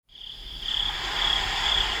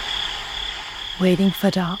Waiting for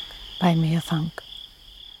Dark by Mia Funk.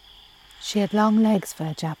 She had long legs for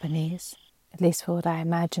a Japanese, at least for what I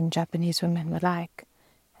imagined Japanese women were like,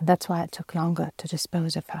 and that's why it took longer to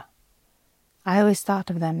dispose of her. I always thought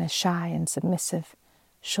of them as shy and submissive,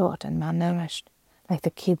 short and malnourished, like the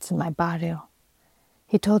kids in my barrio.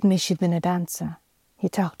 He told me she'd been a dancer. He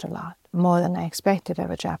talked a lot, more than I expected of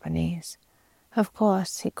a Japanese. Of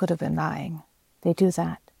course, he could have been lying. They do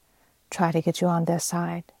that. Try to get you on their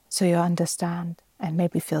side, so you understand and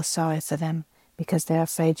maybe feel sorry for them because they're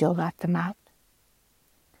afraid you'll rat them out.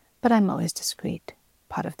 But I'm always discreet,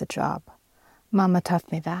 part of the job. Mama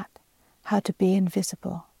taught me that, how to be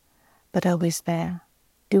invisible, but always there,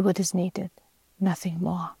 do what is needed, nothing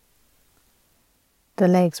more. The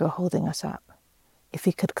legs were holding us up. If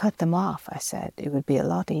he could cut them off, I said, it would be a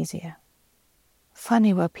lot easier.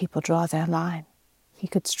 Funny where people draw their line. He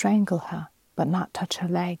could strangle her, but not touch her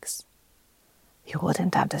legs. You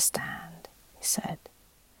wouldn't understand, he said.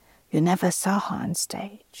 You never saw her on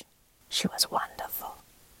stage. She was wonderful.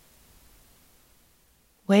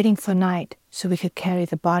 Waiting for night so we could carry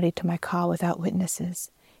the body to my car without witnesses,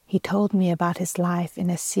 he told me about his life in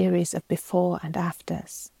a series of before and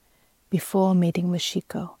afters. Before meeting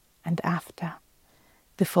Michiko, and after.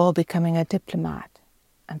 Before becoming a diplomat,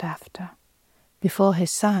 and after. Before his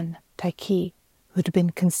son, Taiki, who'd been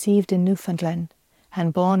conceived in Newfoundland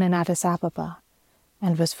and born in Addis Ababa,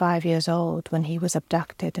 and was 5 years old when he was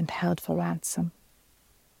abducted and held for ransom.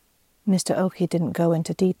 Mr. Oki didn't go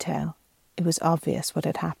into detail. It was obvious what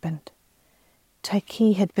had happened.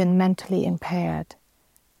 Taiki had been mentally impaired.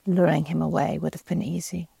 Luring him away would have been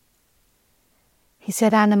easy. He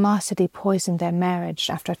said animosity poisoned their marriage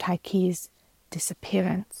after Taiki's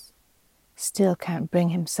disappearance. Still can't bring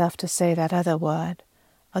himself to say that other word,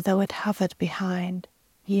 although it hovered behind,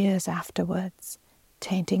 years afterwards,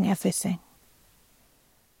 tainting everything.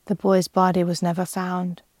 The boy's body was never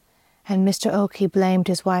found, and Mr. Oki blamed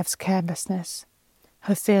his wife's carelessness,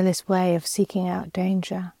 her fearless way of seeking out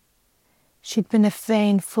danger. She'd been a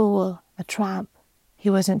vain fool, a tramp. He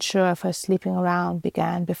wasn't sure if her sleeping around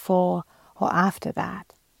began before or after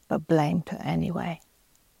that, but blamed her anyway.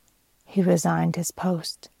 He resigned his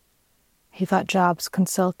post. He got jobs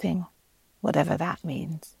consulting, whatever that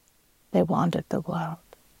means. They wandered the world.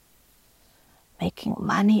 Making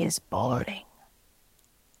money is boring.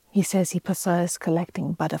 He says he prefers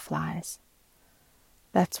collecting butterflies.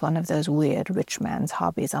 That's one of those weird rich man's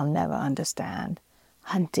hobbies I'll never understand.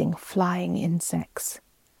 Hunting flying insects.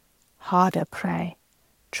 Harder prey.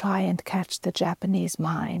 Try and catch the Japanese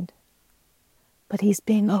mind. But he's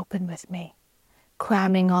being open with me,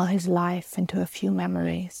 cramming all his life into a few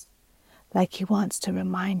memories, like he wants to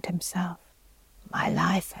remind himself, my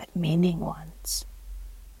life had meaning once.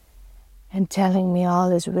 And telling me all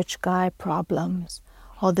his rich guy problems,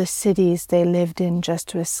 all the cities they lived in just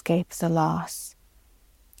to escape the loss.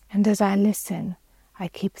 And as I listen, I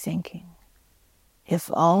keep thinking, if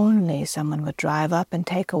only someone would drive up and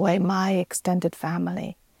take away my extended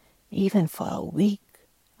family, even for a week,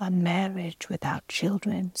 a marriage without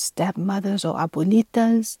children, stepmothers or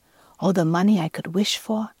abuelitas, all the money I could wish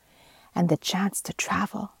for, and the chance to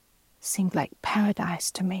travel seemed like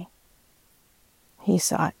paradise to me. He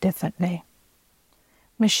saw it differently.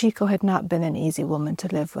 Michiko had not been an easy woman to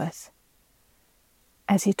live with.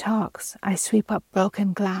 As he talks, I sweep up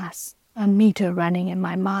broken glass, a meter running in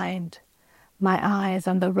my mind, my eyes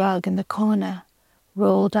on the rug in the corner,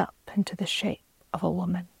 rolled up into the shape of a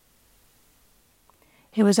woman.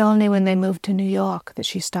 It was only when they moved to New York that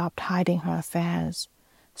she stopped hiding her affairs,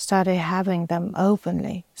 started having them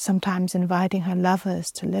openly, sometimes inviting her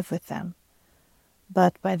lovers to live with them.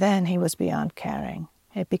 But by then he was beyond caring.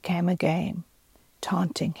 It became a game,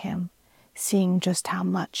 taunting him, seeing just how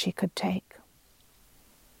much he could take.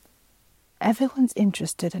 Everyone's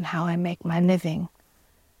interested in how I make my living.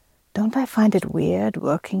 Don't I find it weird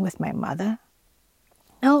working with my mother?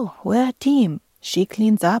 No, we're a team. She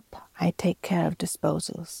cleans up, I take care of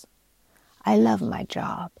disposals. I love my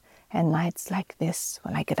job, and nights like this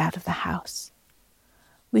when I get out of the house.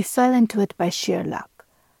 We fell into it by sheer luck.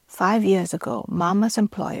 5 years ago, Mama's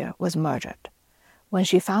employer was murdered. When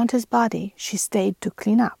she found his body, she stayed to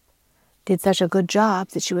clean up. Did such a good job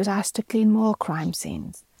that she was asked to clean more crime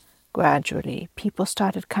scenes. Gradually, people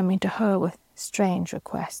started coming to her with strange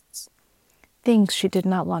requests, things she did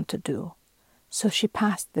not want to do, so she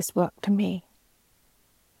passed this work to me.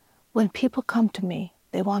 When people come to me,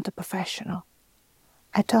 they want a professional.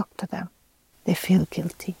 I talk to them. They feel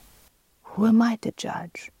guilty. Who am I to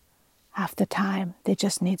judge? Half the time, they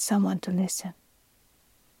just need someone to listen.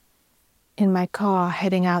 In my car,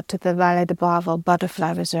 heading out to the Valle de Bravo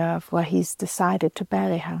Butterfly Reserve, where he's decided to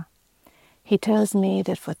bury her, He tells me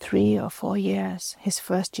that for 3 or 4 years, his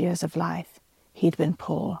first years of life, he'd been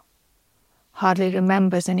poor. Hardly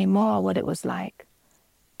remembers any more what it was like.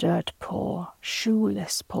 Dirt poor,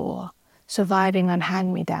 shoeless poor, surviving on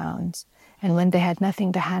hand-me-downs, and when they had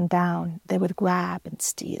nothing to hand down, they would grab and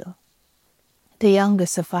steal. The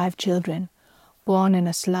youngest of 5 children, born in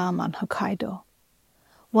a slum on Hokkaido.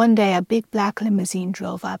 One day a big black limousine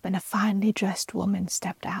drove up and a finely dressed woman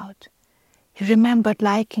stepped out. He remembered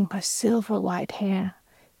liking her silver-white hair,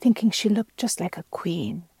 thinking she looked just like a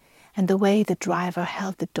queen, and the way the driver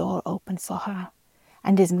held the door open for her,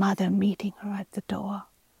 and his mother meeting her at the door.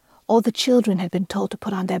 All the children had been told to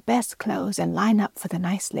put on their best clothes and line up for the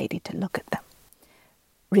nice lady to look at them.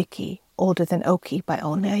 Riki, older than Oki by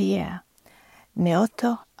only a year.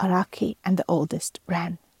 Naoto, Araki, and the oldest,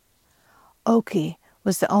 Ren. Oki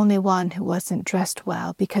was the only one who wasn't dressed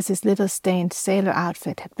well because his little stained sailor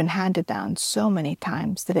outfit had been handed down so many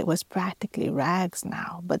times that it was practically rags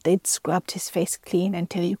now, but they'd scrubbed his face clean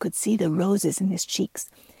until you could see the roses in his cheeks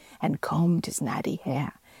and combed his natty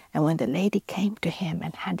hair. And when the lady came to him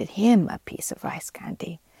and handed him a piece of rice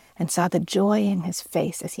candy and saw the joy in his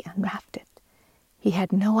face as he unwrapped it, he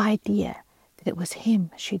had no idea that it was him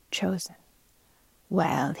she'd chosen.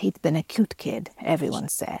 Well, he'd been a cute kid, everyone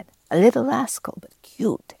said. A little rascal, but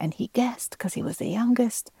cute, and he guessed because he was the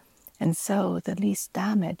youngest, and so the least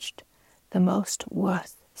damaged, the most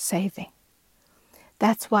worth saving.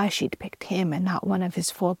 That's why she'd picked him and not one of his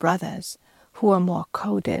 4 brothers, who were more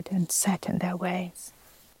coded and set in their ways.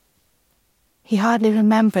 He hardly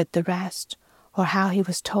remembered the rest, or how he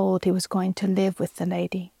was told he was going to live with the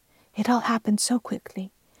lady. It all happened so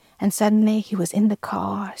quickly, and suddenly he was in the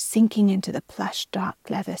car, sinking into the plush dark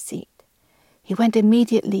leather seat. He went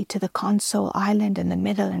immediately to the console island in the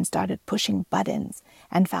middle and started pushing buttons,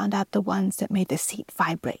 and found out the ones that made the seat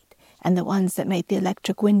vibrate, and the ones that made the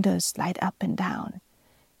electric windows slide up and down.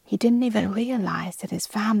 He didn't even realize that his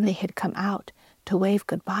family had come out to wave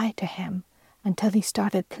goodbye to him, until he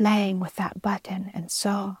started playing with that button and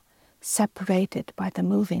saw, separated by the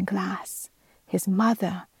moving glass, his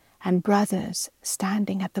mother and brothers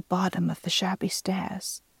standing at the bottom of the shabby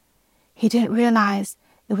stairs. He didn't realize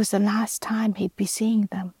it was the last time he'd be seeing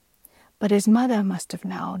them, but his mother must have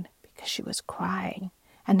known because she was crying,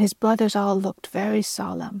 and his brothers all looked very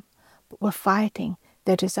solemn, but were fighting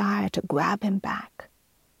their desire to grab him back.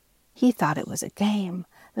 He thought it was a game,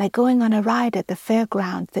 like going on a ride at the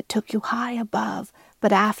fairground that took you high above,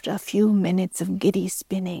 but after a few minutes of giddy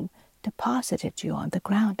spinning, deposited you on the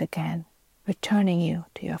ground again, returning you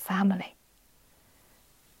to your family.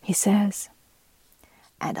 He says,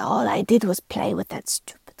 and all I did was play with that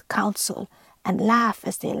stupid console and laugh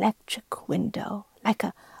as the electric window, like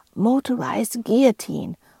a motorized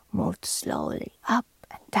guillotine, moved slowly up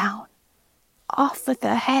and down. Off with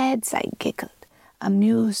their heads, I giggled,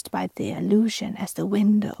 amused by the illusion as the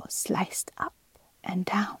window sliced up and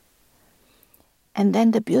down. And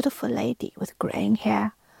then the beautiful lady with graying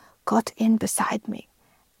hair got in beside me,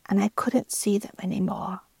 and I couldn't see them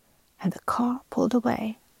anymore, and the car pulled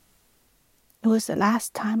away. It was the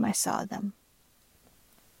last time I saw them.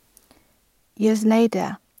 Years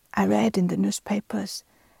later, I read in the newspapers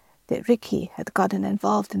that Riki had gotten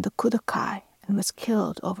involved in the Kudokai and was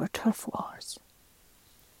killed over turf wars.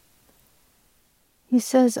 He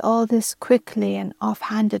says all this quickly and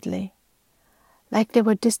offhandedly, like they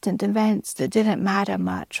were distant events that didn't matter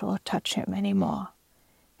much or touch him anymore.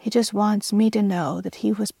 He just wants me to know that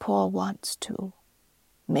he was poor once too,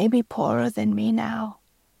 maybe poorer than me now.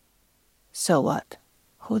 So what?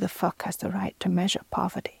 Who the fuck has the right to measure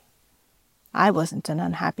poverty? I wasn't an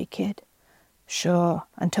unhappy kid. Sure,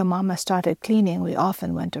 until Mama started cleaning, we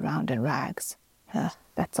often went around in rags.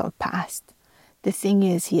 That's all past. The thing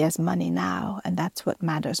is, he has money now, and that's what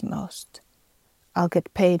matters most. I'll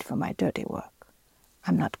get paid for my dirty work.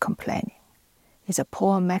 I'm not complaining. Is a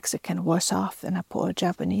poor Mexican worse off than a poor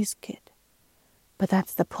Japanese kid? But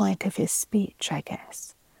that's the point of his speech, I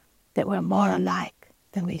guess, that we're more alike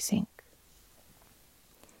than we think.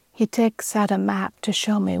 He takes out a map to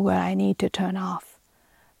show me where I need to turn off,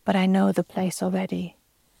 but I know the place already.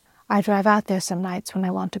 I drive out there some nights when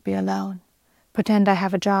I want to be alone, pretend I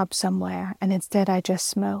have a job somewhere, and instead I just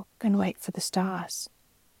smoke and wait for the stars.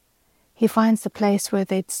 He finds the place where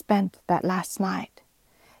they'd spent that last night,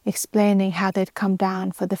 explaining how they'd come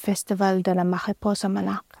down for the Festival de la Mariposa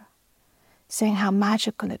Malacca, saying how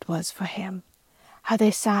magical it was for him, how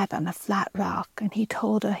they sat on a flat rock and he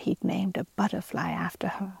told her he'd named a butterfly after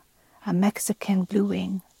her, a Mexican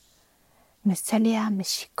blue-wing, Miscelia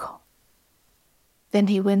Mexico. Then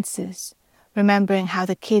he winces, remembering how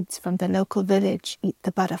the kids from the local village eat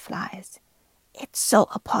the butterflies. It's so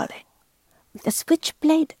appalling. With a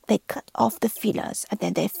switchblade, they cut off the feelers and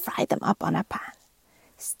then they fry them up on a pan.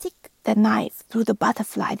 Stick the knife through the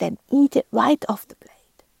butterfly, then eat it right off the blade.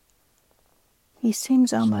 He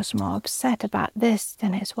seems almost more upset about this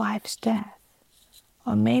than his wife's death.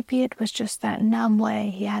 Or maybe it was just that numb way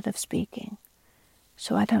he had of speaking.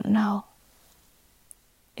 So I don't know.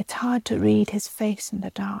 It's hard to read his face in the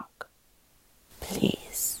dark.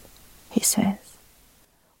 Please, he says.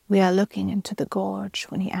 We are looking into the gorge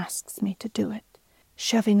when he asks me to do it,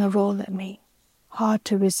 shoving a roll at me. Hard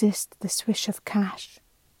to resist the swish of cash.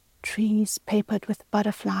 Trees papered with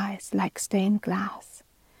butterflies like stained glass,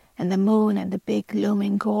 and the moon and the big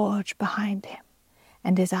looming gorge behind him,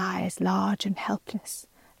 and his eyes large and helpless,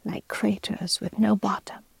 like craters with no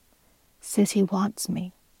bottom. Says he wants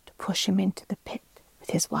me to push him into the pit with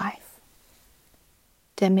his wife.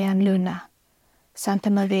 Demian Luna, Santa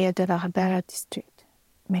Maria de la Ribera District,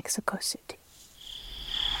 Mexico City.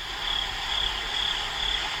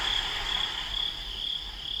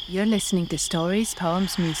 You're listening to Stories,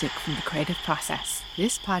 Poems, Music from the Creative Process.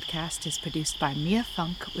 This podcast is produced by Mia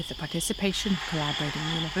Funk with the participation of collaborating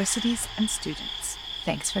universities and students.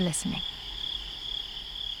 Thanks for listening.